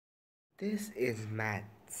This is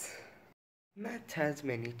maths. Maths has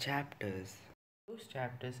many chapters. Those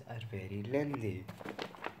chapters are very lengthy.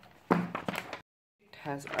 It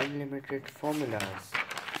has unlimited formulas,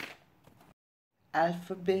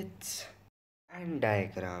 alphabets, and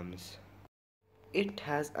diagrams. It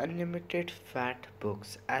has unlimited fat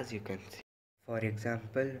books, as you can see. For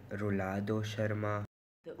example, Rolado Sharma,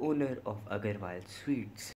 the owner of Agarwal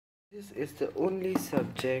Sweets. This is the only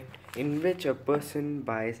subject in which a person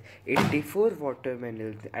buys 84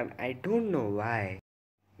 watermelons, and I don't know why.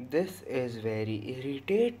 This is very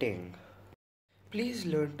irritating. Please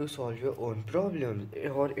learn to solve your own problems,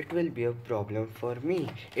 or it will be a problem for me.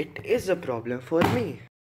 It is a problem for me.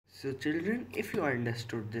 So children, if you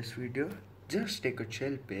understood this video, just take a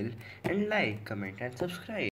chill pill and like, comment and subscribe.